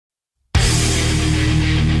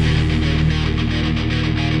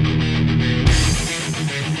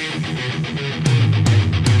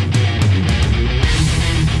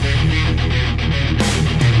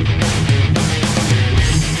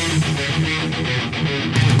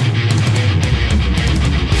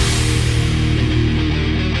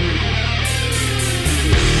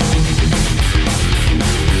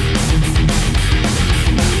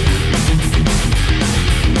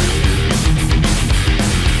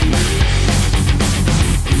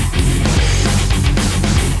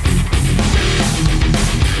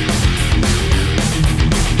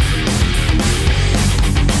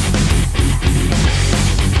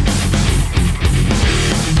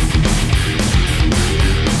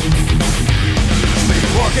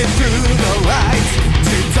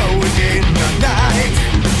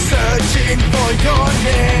your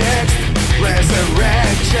next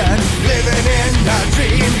resurrection. Living in a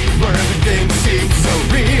dream where everything seems so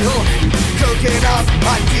real. Cooking up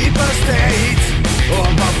a deeper state of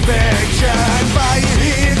affection. But you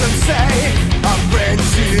hear them say, a friend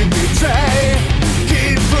to betray.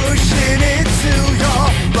 Keep pushing into your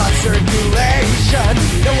blood circulation.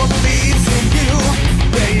 No one believes in you,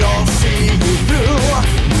 they all see you through.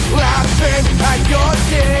 Laughing at your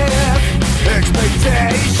death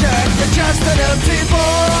expectation. You're just an empty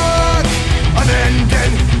book,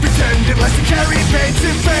 unending, pretending like to carry pain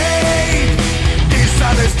to fade.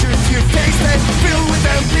 Dishonest truth you've tasted, filled with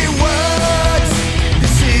empty words.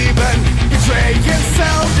 Deceiving, betraying,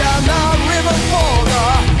 sell down the river for the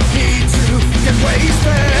need to get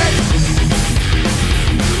wasted.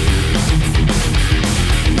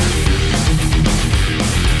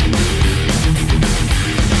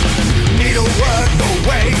 Needlework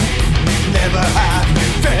away, never have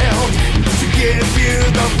been failed to give you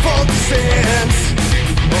the full sense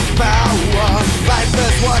of power. Life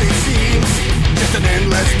is what it seems, just an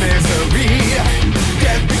endless misery.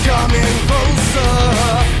 Death becoming closer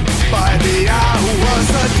by the hour,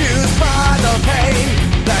 seduced by the pain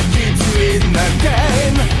that keeps you in the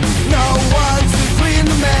game. No one to clean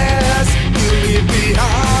the mess you leave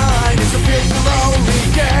behind. It's a big lonely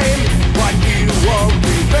game, one you won't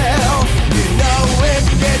rebel. You know it,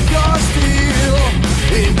 yet you're still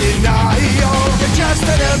in denial. You're just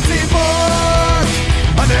an empty book,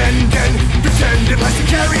 unending, pretending like to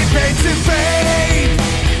carry pain to fade.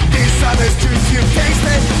 Dishonest truth you've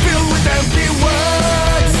tasted, filled with empty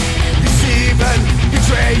words. Deceiving,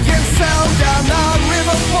 betraying, sell down the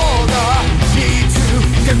river for the need to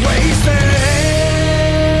get wasted.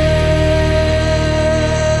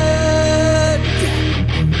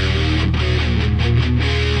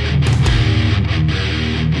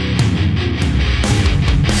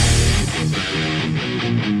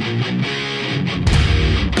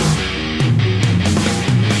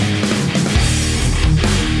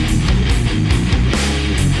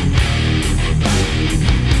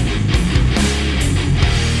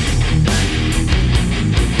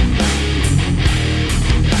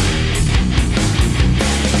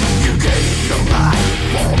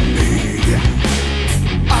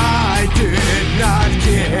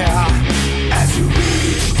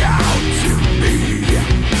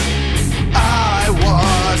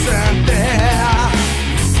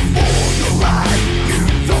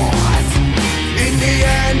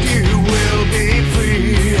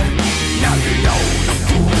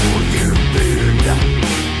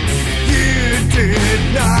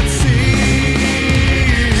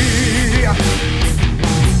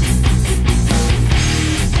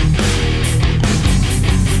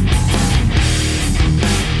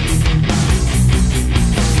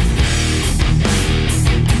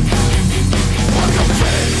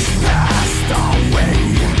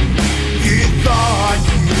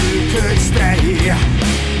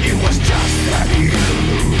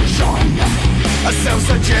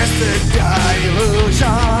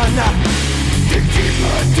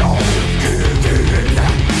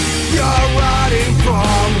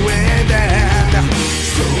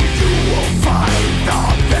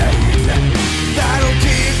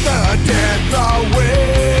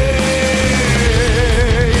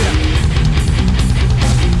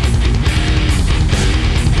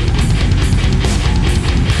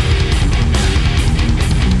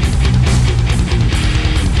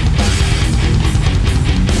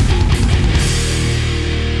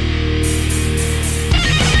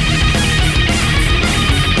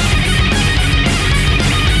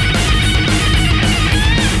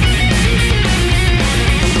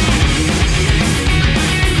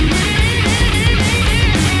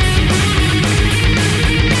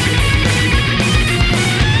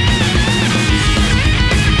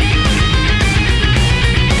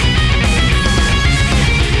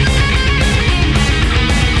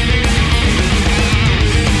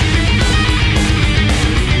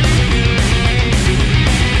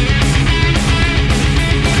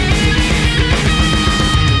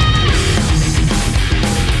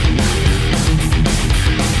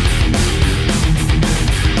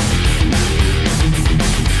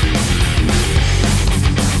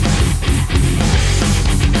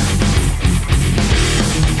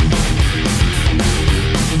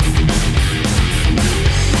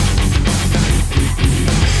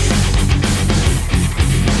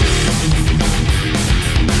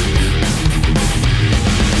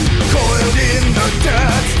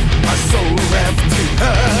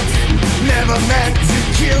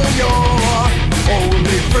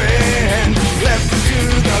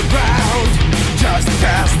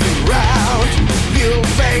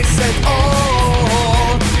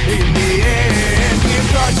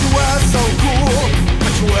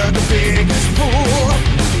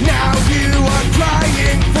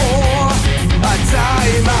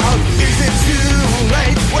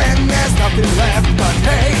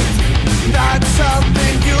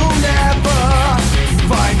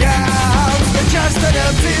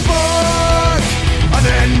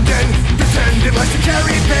 It likes to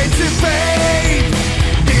carry pain to fate.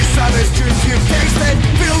 Dishonest truth you've tasted,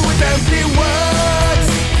 filled with empty words.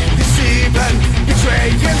 Deceive and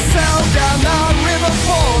betray and sell down the river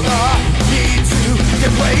for the